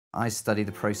I study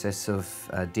the process of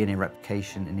DNA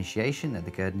replication initiation at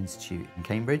the Gurdon Institute in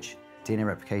Cambridge. DNA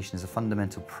replication is a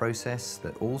fundamental process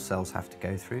that all cells have to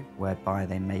go through, whereby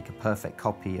they make a perfect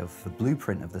copy of the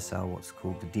blueprint of the cell, what's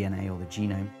called the DNA or the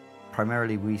genome.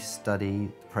 Primarily, we study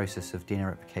the process of DNA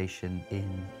replication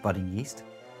in budding yeast.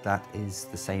 That is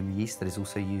the same yeast that is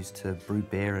also used to brew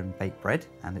beer and bake bread,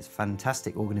 and it's a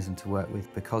fantastic organism to work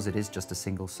with because it is just a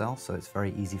single cell, so it's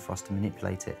very easy for us to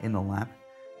manipulate it in the lab.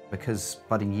 Because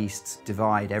budding yeasts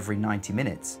divide every 90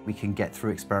 minutes, we can get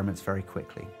through experiments very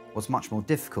quickly. What's much more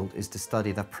difficult is to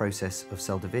study the process of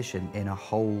cell division in a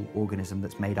whole organism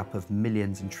that's made up of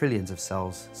millions and trillions of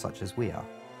cells, such as we are.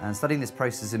 And studying this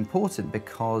process is important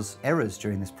because errors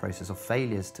during this process, or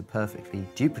failures to perfectly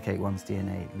duplicate one's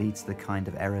DNA, leads to the kind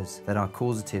of errors that are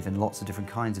causative in lots of different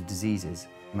kinds of diseases.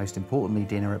 Most importantly,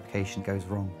 DNA replication goes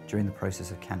wrong during the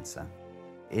process of cancer.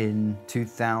 In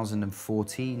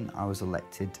 2014, I was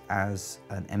elected as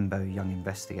an EMBO Young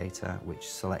Investigator, which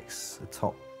selects the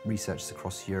top researchers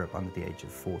across Europe under the age of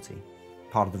 40.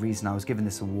 Part of the reason I was given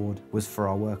this award was for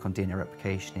our work on DNA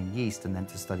replication in yeast and then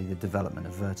to study the development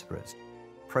of vertebrates.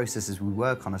 Processes we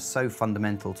work on are so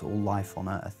fundamental to all life on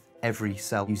Earth. Every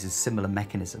cell uses similar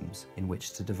mechanisms in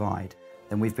which to divide.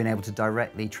 Then we've been able to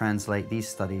directly translate these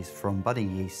studies from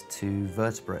budding yeast to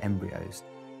vertebrate embryos.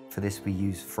 For this we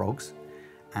use frogs,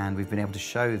 and we've been able to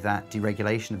show that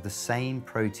deregulation of the same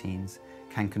proteins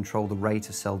can control the rate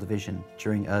of cell division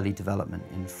during early development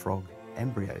in frog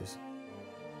embryos.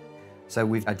 So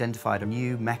we've identified a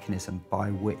new mechanism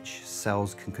by which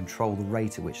cells can control the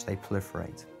rate at which they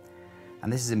proliferate.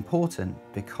 And this is important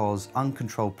because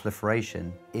uncontrolled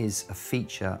proliferation is a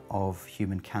feature of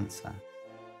human cancer.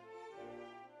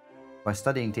 By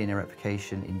studying DNA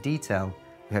replication in detail,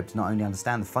 we hope to not only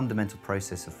understand the fundamental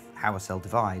process of how a cell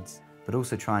divides, but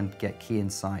also try and get key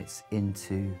insights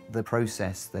into the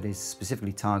process that is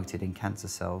specifically targeted in cancer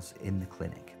cells in the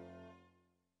clinic.